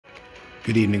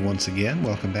Good evening once again.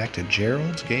 Welcome back to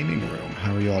Gerald's Gaming Room.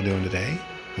 How are you all doing today?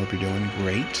 Hope you're doing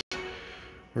great.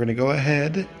 We're going to go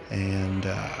ahead and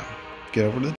get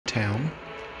over to the town.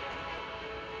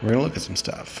 We're going to look at some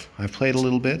stuff. I've played a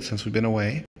little bit since we've been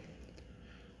away.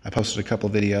 I posted a couple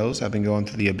videos. I've been going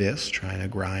through the Abyss, trying to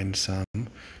grind some.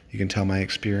 You can tell my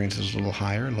experience is a little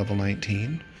higher, level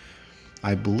 19.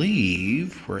 I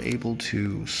believe we're able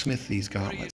to smith these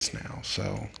gauntlets now,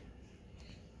 so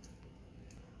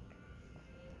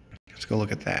let's go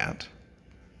look at that.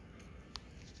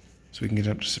 So we can get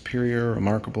up to superior,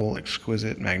 remarkable,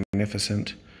 exquisite,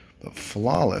 magnificent, but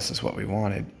flawless is what we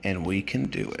wanted, and we can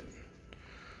do it.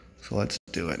 So let's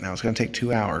do it. Now it's going to take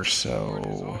 2 hours,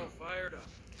 so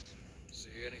See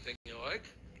anything you like?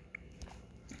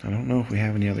 I don't know if we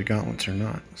have any other gauntlets or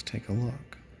not. Let's take a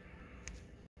look.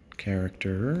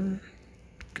 Character,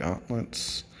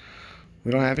 gauntlets.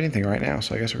 We don't have anything right now,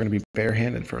 so I guess we're going to be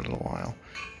barehanded for a little while.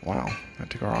 Wow,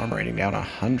 that took our armor rating down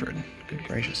 100. Good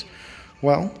gracious.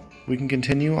 Well, we can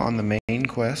continue on the main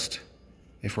quest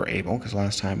if we're able, because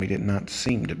last time we did not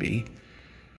seem to be.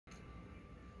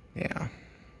 Yeah.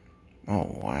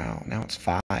 Oh, wow. Now it's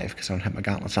 5 because I don't have my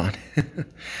gauntlets on.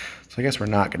 So I guess we're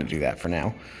not going to do that for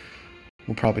now.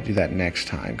 We'll probably do that next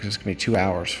time because it's going to be 2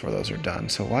 hours before those are done.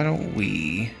 So why don't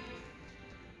we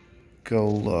go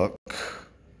look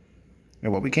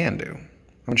at what we can do.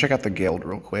 I'm going to check out the guild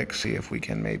real quick, see if we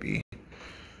can maybe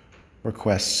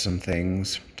request some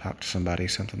things, talk to somebody,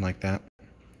 something like that.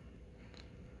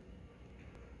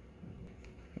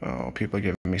 Oh, people are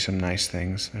giving me some nice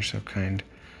things. They're so kind.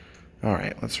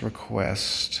 Alright, let's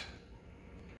request.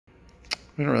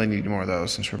 We don't really need more of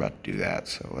those since we're about to do that,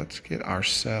 so let's get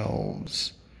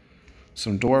ourselves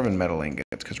some dwarven metal ingots,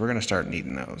 because we're going to start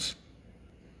needing those.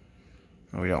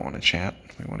 Oh, we don't want to chat.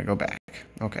 We want to go back.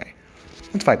 Okay.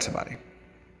 Let's fight somebody.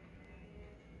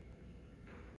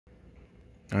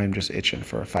 I'm just itching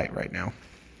for a fight right now.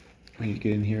 I need to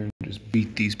get in here and just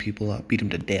beat these people up. Beat them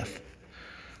to death.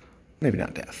 Maybe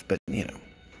not death, but, you know.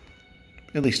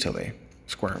 At least till they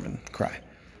squirm and cry.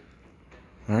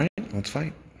 Alright, let's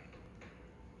fight.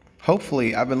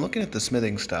 Hopefully, I've been looking at the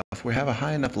smithing stuff. We have a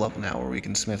high enough level now where we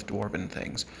can smith dwarven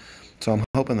things. So I'm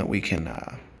hoping that we can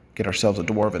get ourselves a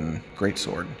dwarven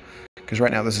greatsword. Because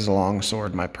right now this is a long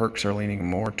sword. My perks are leaning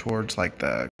more towards like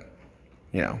the,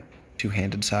 you know,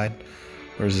 two-handed side.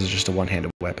 Whereas this is just a one-handed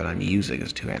weapon I'm using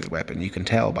as a two-handed weapon. You can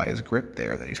tell by his grip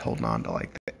there that he's holding on to like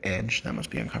the edge. That must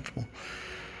be uncomfortable.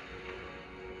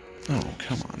 Oh,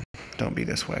 come on. Don't be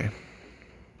this way.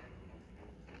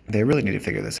 They really need to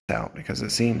figure this out because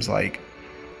it seems like,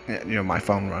 you know, my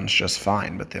phone runs just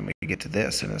fine, but then we get to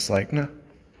this and it's like, no,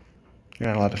 you're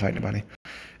not allowed to fight anybody.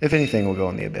 If anything, we'll go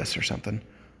in the Abyss or something.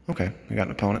 Okay, we got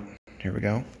an opponent. Here we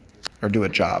go. Or do a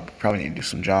job. Probably need to do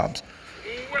some jobs.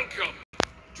 Welcome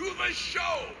to the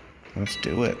show. Let's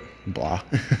do it. Blah.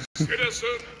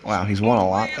 Citizens. Wow, he's won a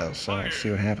lot though, so let's see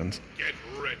what happens. Get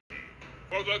ready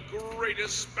for the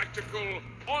greatest spectacle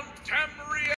on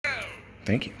Tamriel.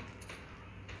 Thank you,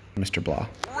 Mr. Blah.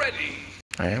 Ready.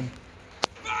 I am.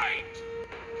 Fight.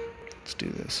 Let's do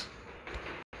this.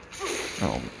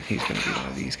 Oh, he's gonna be one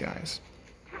of these guys.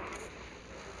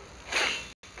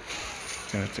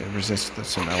 Gonna have to resist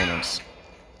some elements.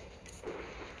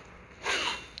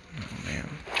 Oh man.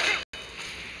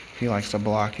 He likes to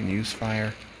block and use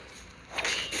fire.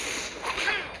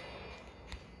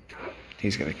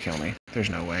 He's gonna kill me. There's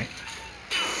no way.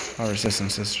 Our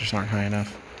resistances just aren't high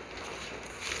enough.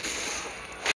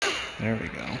 There we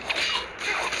go.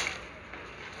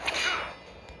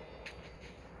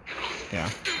 Yeah,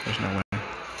 there's no way.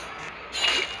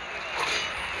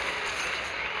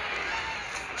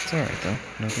 It's alright though,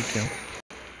 no big deal.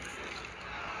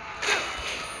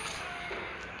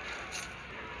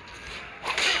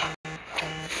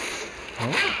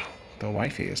 Oh, the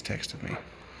wifey has texted me.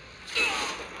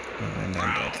 Oh, and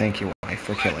I'm dead. Thank you, wife,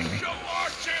 for killing me. Show our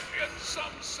champion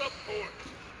some support.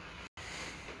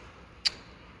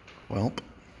 Welp.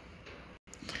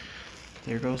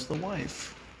 There goes the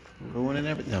wife. Ruining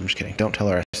everything. No, I'm just kidding. Don't tell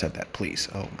her I said that, please.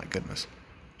 Oh my goodness.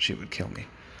 She would kill me.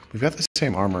 We've got the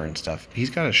same armor and stuff. He's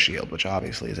got a shield, which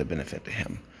obviously is a benefit to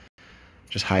him.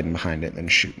 Just hiding behind it and then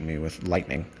shooting me with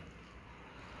lightning.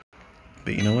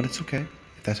 But you know what? It's okay.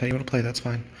 If that's how you want to play, that's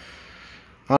fine.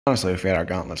 Honestly, if we had our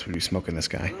gauntlets, we'd be smoking this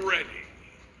guy. Ready.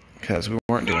 Because we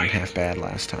weren't doing half bad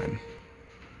last time.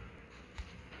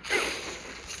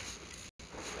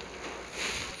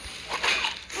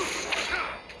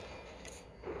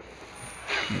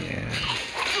 Yeah.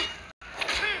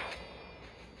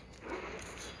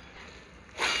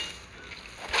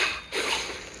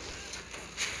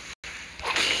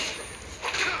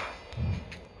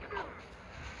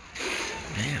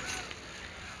 Man,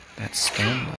 that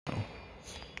stone though.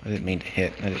 I didn't mean to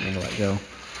hit. I didn't mean to let go.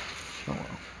 Oh well.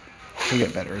 We'll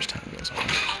get better as time goes on.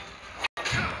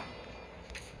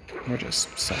 We're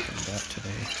just sucking it up today.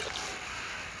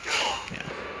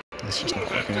 Yeah, it's just not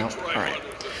working out. Alright.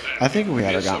 I think if we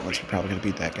had our gauntlets, we're probably going to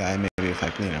beat that guy. Maybe if I,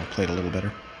 played a little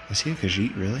better. Is he a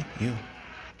Khajiit, really? Ew.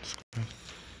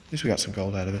 At least we got some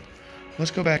gold out of it. Let's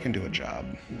go back and do a job.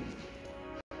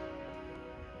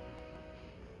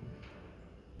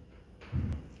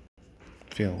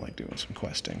 Feeling like doing some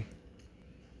questing.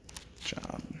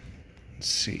 Job. Let's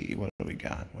see. What do we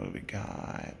got? What do we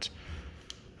got?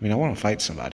 I mean, I want to fight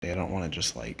somebody. I don't want to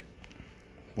just, like,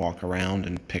 walk around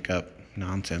and pick up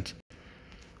nonsense.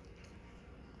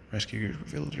 Rescue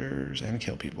villagers and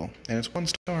kill people. And it's 1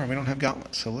 star. We don't have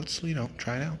gauntlets, so let's,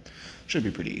 try it out. Should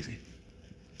be pretty easy.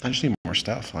 I just need more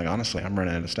stuff. Like, honestly, I'm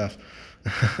running out of stuff.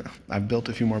 I've built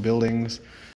a few more buildings.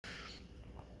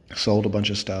 Sold a bunch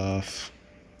of stuff.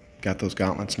 Got those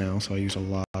gauntlets now, so I use a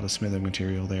lot of smithing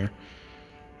material there.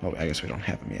 Well, I guess we don't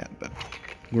have them yet, but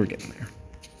we're getting there.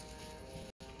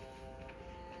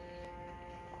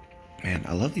 Man,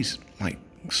 I love these, like,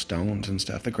 stones and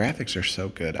stuff. The graphics are so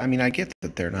good. I mean, I get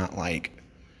that they're not, like,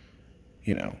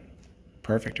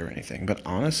 perfect or anything, but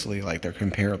honestly, like, they're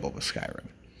comparable with Skyrim.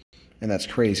 And that's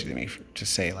crazy to me to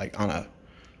say, like, on a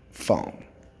phone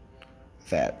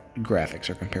that graphics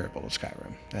are comparable to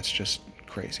Skyrim. That's just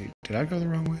crazy. Did I go the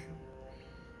wrong way?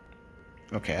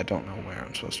 Okay, I don't know where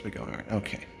I'm supposed to be going.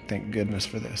 Okay, thank goodness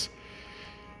for this.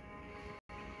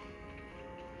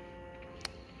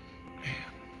 Man,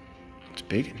 it's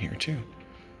big in here, too.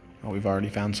 Oh, we've already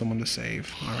found someone to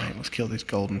save. All right, let's kill these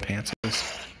golden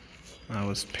pantses. I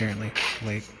was apparently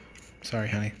late. Sorry,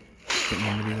 honey. Didn't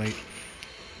mean to be late.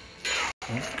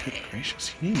 Oh, good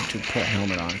gracious. You need to put a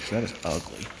helmet on, because that is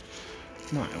ugly.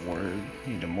 My word.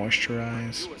 You need to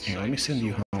moisturize. Here, let me send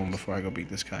you home before I go beat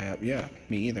this guy up. Yeah,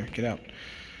 me either. Get out.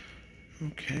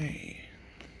 Okay.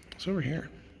 What's over here?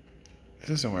 This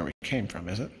isn't where we came from,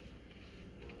 is it?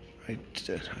 I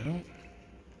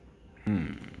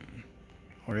don't...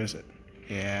 Or is it?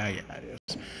 Yeah, it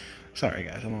is. Sorry,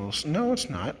 guys. I'm a little... No, it's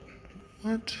not.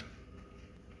 What?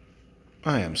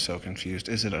 I am so confused.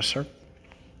 Is it a circle?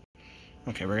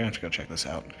 Okay, we're gonna have to go check this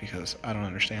out, because I don't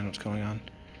understand what's going on.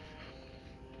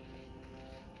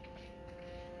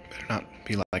 Better not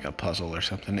be like a puzzle or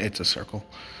something. It's a circle.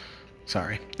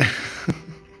 Sorry.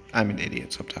 I'm an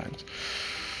idiot sometimes.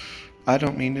 I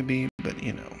don't mean to be, but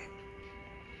you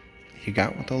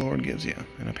got what the Lord gives you.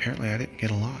 And apparently I didn't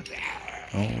get a lot.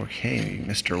 Okay,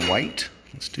 Mr. White.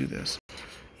 Let's do this.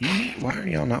 Why are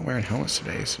y'all not wearing helmets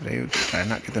today? Did I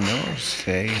not get the millers?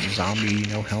 Today, zombie,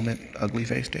 no helmet, ugly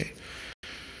face day.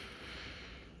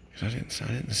 I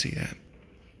didn't see that.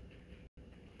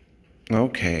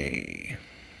 Okay.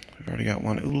 We've already got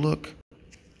one. Ooh, look.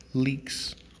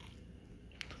 Leaks.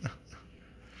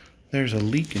 There's a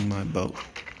leak in my boat.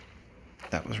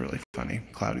 That was really funny.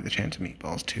 Cloudy the Chance of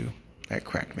Meatballs, too. That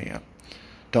cracked me up.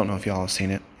 Don't know if y'all have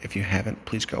seen it. If you haven't,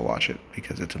 please go watch it,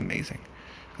 because it's amazing.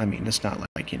 I mean, it's not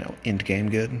like, end game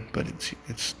good, but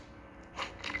it's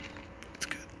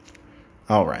good.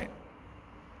 All right.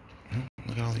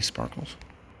 Look at all these sparkles.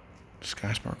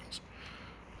 Sky sparkles.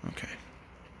 Okay.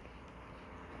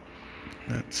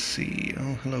 Let's see.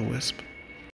 Oh, hello, Wisp.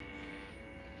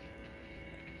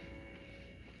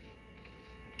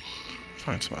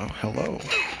 Find some. Oh, hello.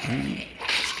 You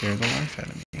scared the life out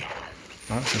of me.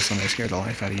 Honestly, somebody scared the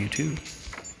life out of you, too.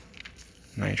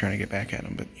 Now you're trying to get back at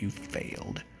them, but you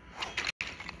failed.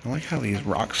 I like how these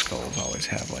rock skulls always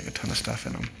have, like, a ton of stuff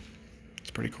in them. It's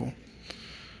pretty cool.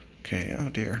 Okay, oh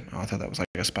dear. Oh, I thought that was like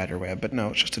a spider web, but no,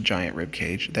 it's just a giant rib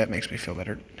cage. That makes me feel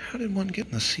better. How did one get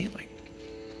in the ceiling?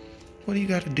 What do you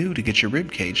got to do to get your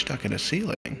rib cage stuck in a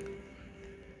ceiling?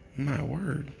 My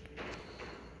word.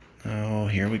 Oh,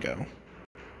 here we go.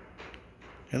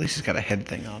 At least he's got a head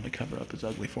thing on to cover up his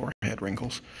ugly forehead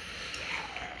wrinkles.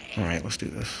 Alright, let's do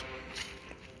this.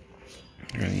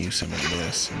 We're going to use some of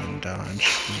this and then dodge.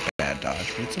 It was a bad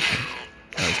dodge, but it's okay.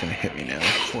 Oh, he's going to hit me now.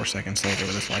 4 seconds later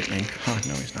with this lightning. Oh,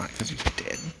 no, he's not, because he's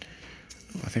dead.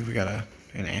 Oh, I think we got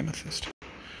an amethyst.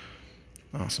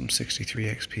 Awesome, 63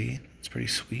 XP. It's pretty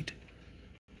sweet.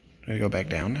 Do we go back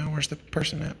down now? Where's the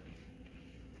person at?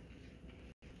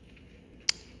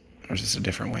 Or is this a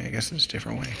different way? I guess it's a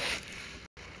different way.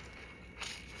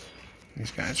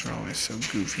 These guys are always so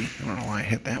goofy. I don't know why I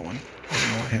hit that one. I don't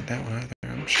know why I hit that one either.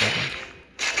 I'm struggling.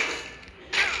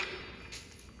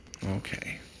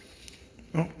 Okay.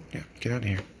 Oh, yeah, get out of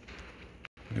here.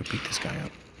 Go beat this guy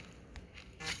up.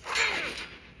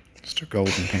 Mr.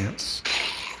 Golden Pants.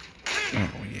 Oh,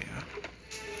 yeah.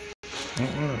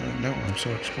 Oh, no, I'm so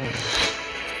exploded.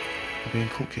 for being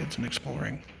cool kids and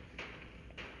exploring.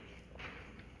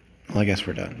 Well, I guess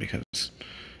we're done because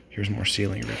here's more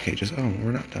ceiling rib cages. Oh,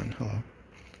 we're not done. Hello.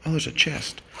 Oh, there's a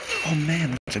chest. Oh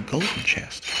man, that's a golden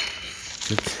chest.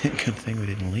 Good thing we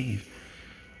didn't leave.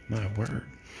 My word.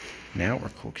 Now we're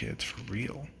cool kids for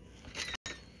real.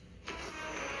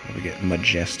 We get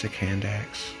majestic hand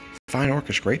axe. Fine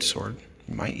Orcish greatsword.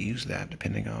 You might use that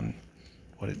depending on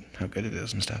how good it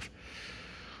is and stuff.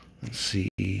 Let's see.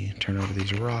 Turn over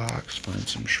these rocks. Find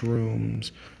some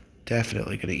shrooms.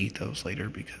 Definitely gonna eat those later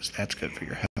because that's good for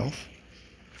your health.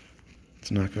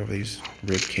 Let's knock over these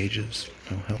rib cages.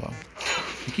 Oh, hello.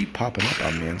 You keep popping up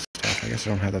on me and stuff. I guess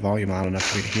I don't have the volume loud enough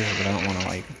for you to hear, but I don't want to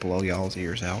like blow y'all's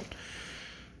ears out.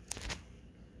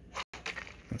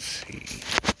 Let's see.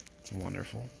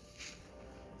 Wonderful.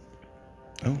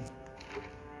 Oh.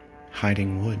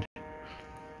 Hiding wood.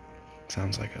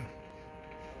 Sounds like a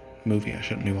movie I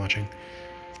shouldn't be watching.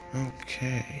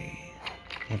 Okay.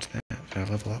 What's that? Did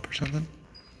I level up or something?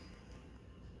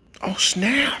 Oh,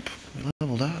 snap! We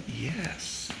leveled up.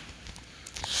 Yes.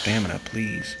 Stamina,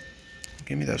 please.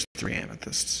 Give me those 3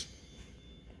 amethysts.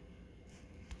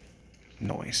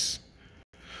 Nice.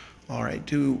 Alright,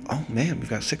 oh man, we've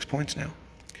got 6 points now.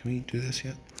 Can we do this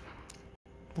yet?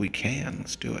 We can.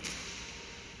 Let's do it.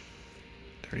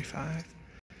 35.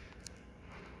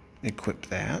 Equip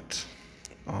that.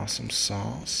 Awesome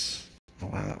sauce. Oh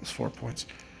wow, that was 4 points.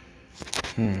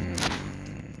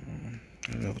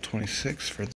 Level 26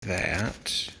 for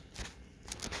that.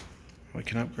 We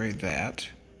can upgrade that.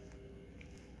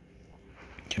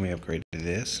 Can we upgrade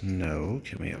this? No.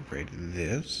 Can we upgrade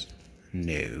this?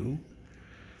 No.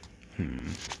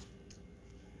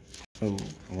 Oh,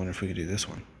 I wonder if we could do this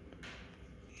one.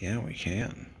 Yeah, we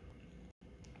can.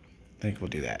 I think we'll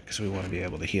do that because we want to be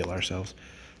able to heal ourselves.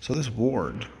 So this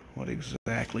ward, what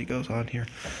exactly goes on here?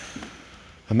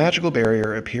 A magical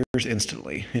barrier appears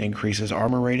instantly. It increases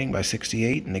armor rating by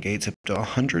 68 and negates up to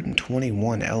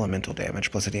 121 elemental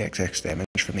damage plus any XX damage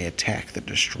from the attack that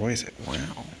destroys it.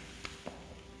 Wow.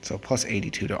 So plus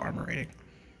 82 to armor rating.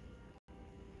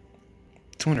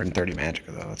 230 magic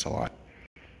though, that's a lot.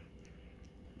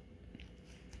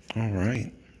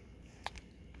 Alright.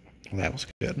 Well, that was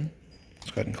good.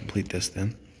 Let's go ahead and complete this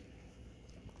then.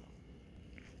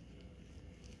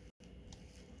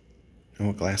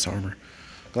 Oh, glass armor.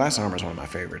 Glass armor is one of my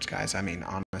favorites, guys. I mean,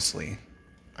 honestly.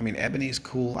 I mean, ebony's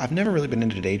cool. I've never really been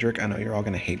into Daedric. I know you're all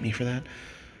going to hate me for that.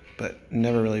 But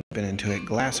never really been into it.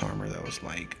 Glass armor, though, is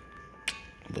like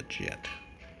legit.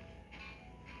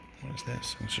 What is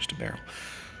this? It's just a barrel.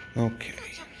 Okay.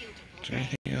 Is there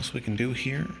anything else we can do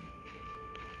here?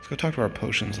 Let's go talk to our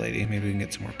potions lady. Maybe we can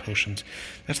get some more potions.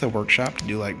 That's the workshop to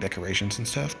do like decorations and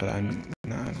stuff, but I don't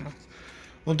know.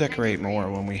 We'll decorate more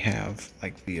when we have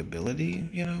like the ability,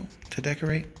 you know, to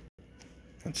decorate.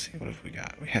 Let's see, what have we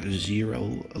got? We have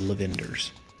 0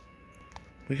 lavenders.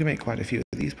 We can make quite a few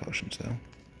of these potions though.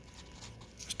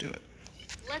 Let's do it.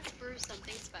 Let's brew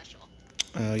something special.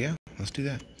 Yeah, let's do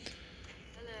that.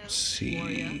 Hello. Let's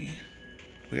see.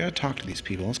 We gotta talk to these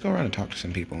people. Let's go around and talk to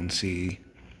some people and see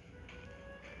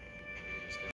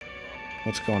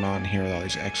what's going on here with all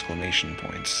these exclamation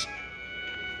points.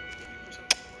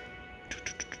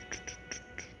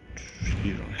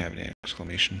 You don't have any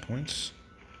exclamation points.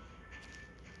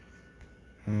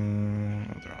 They're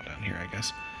all down here, I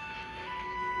guess.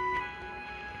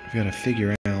 We've got to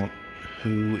figure out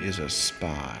who is a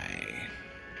spy.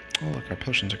 Oh, look, our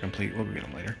potions are complete. We'll get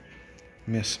them later.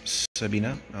 Miss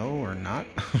Sabina. Oh, or not.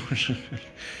 Just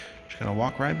gonna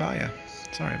walk right by you.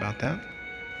 Sorry about that.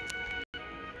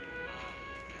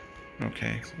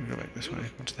 Okay, we'll go back this way.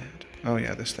 What's that? Oh,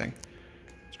 yeah, this thing.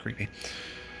 It's creepy.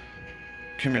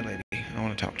 Come here, lady. I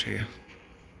want to talk to you.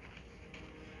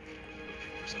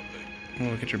 Oh,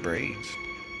 look at your braids.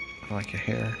 I like your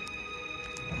hair.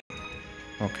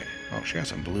 Okay. Oh, she got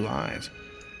some blue eyes.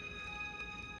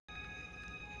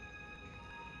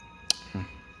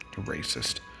 You're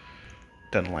racist.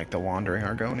 Doesn't like the Wandering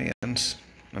Argonians.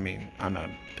 I mean, I'm not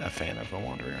a fan of a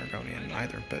Wandering Argonian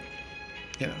either, but,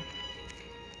 you know.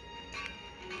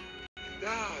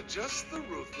 Ah, just the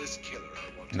ruthless killer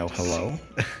I wanted No, to hello?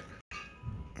 see.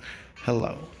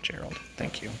 Hello, Gerald.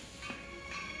 Thank you.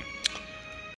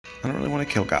 I don't really want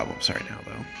to kill goblins right now,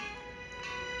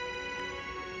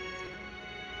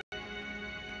 though.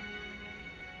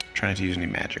 Trying to use any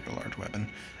magic or large weapon.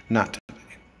 Not today.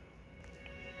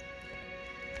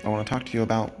 I want to talk to you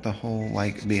about the whole,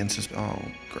 like, being oh,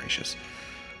 gracious.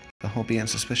 The whole being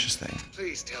suspicious thing.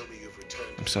 Please tell me you've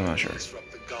returned. I'm still not sure. From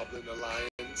the Goblin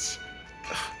Alliance.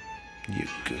 Ugh, you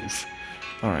goof.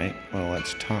 Alright, well,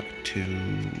 let's talk to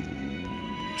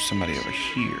somebody over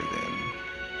here,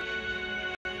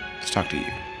 then. Let's talk to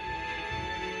you.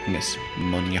 Miss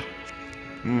Munya.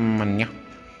 Munya.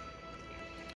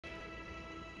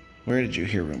 Where did you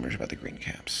hear rumors about the green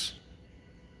caps?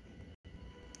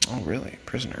 Oh, really?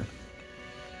 Prisoner.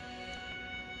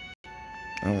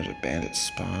 Oh, there's a bandit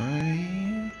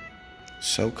spy.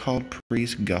 So-called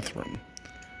priest Guthrum.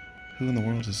 Who in the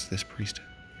world is this priest?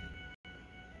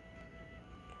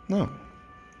 No.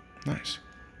 Nice.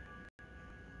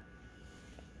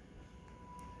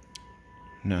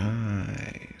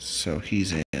 Nice. So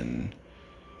he's in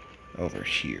over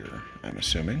here, I'm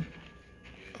assuming.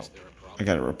 Oh, I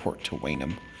gotta report to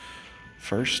Waynham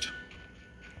first.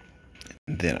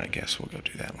 And then I guess we'll go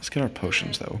do that. Let's get our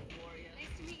potions, though. Nice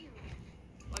to meet you.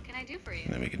 What can I do for you?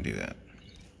 And then we can do that.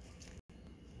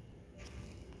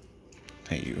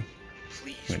 Hey, you.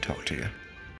 Please, Let me talk to you.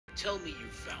 tell me you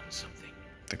found something.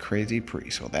 The crazy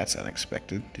priest. Well, that's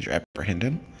unexpected. Did you apprehend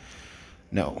him?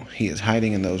 No, he is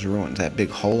hiding in those ruins. That big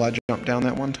hole I jumped down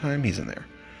that one time, he's in there.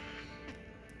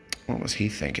 What was he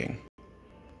thinking?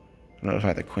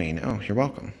 Notify the queen. Oh, you're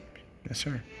welcome. Yes,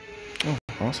 sir. Oh,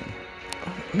 awesome.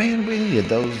 Oh, man, we needed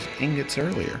those ingots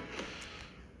earlier.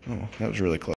 Oh, that was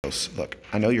really close. Look,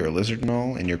 I know you're a lizard and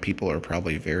all, and your people are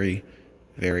probably very,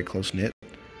 very close-knit.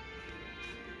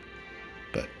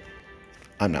 But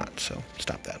I'm not, so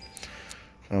stop that.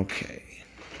 Okay.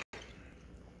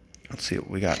 Let's see what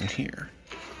we got in here.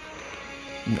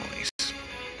 Nice.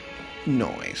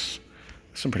 Nice.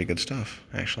 Some pretty good stuff,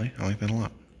 actually. I like that a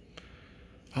lot.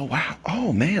 Oh, wow.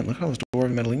 Oh, man, look at all those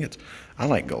dwarven metal ingots. I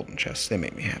like golden chests. They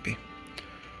make me happy.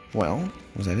 Well,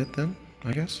 was that it then,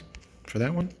 I guess, for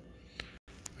that one?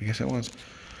 I guess it was.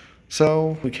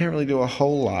 So, we can't really do a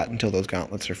whole lot until those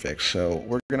gauntlets are fixed, so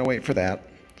we're going to wait for that.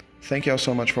 Thank y'all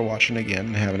so much for watching again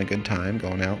and having a good time,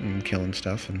 going out and killing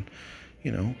stuff and,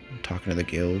 you know, talking to the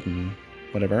guild and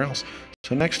whatever else.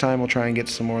 So next time we'll try and get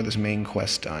some more of this main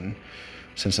quest done.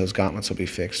 Since those gauntlets will be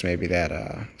fixed, maybe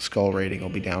that skull rating will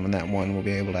be down on that one. We'll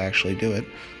be able to actually do it.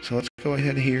 So let's go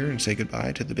ahead here and say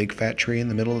goodbye to the big fat tree in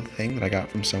the middle of the thing that I got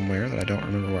from somewhere that I don't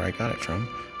remember where I got it from.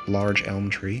 Large elm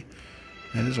tree.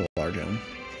 That is a large elm.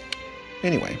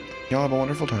 Anyway, y'all have a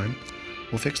wonderful time.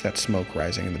 We'll fix that smoke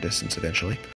rising in the distance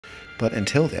eventually. But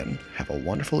until then, have a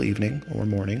wonderful evening or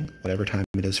morning, whatever time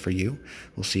it is for you.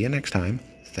 We'll see you next time.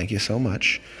 Thank you so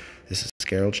much. This is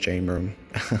Gerald's Game Room.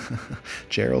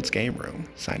 Gerald's Game Room,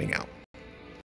 signing out.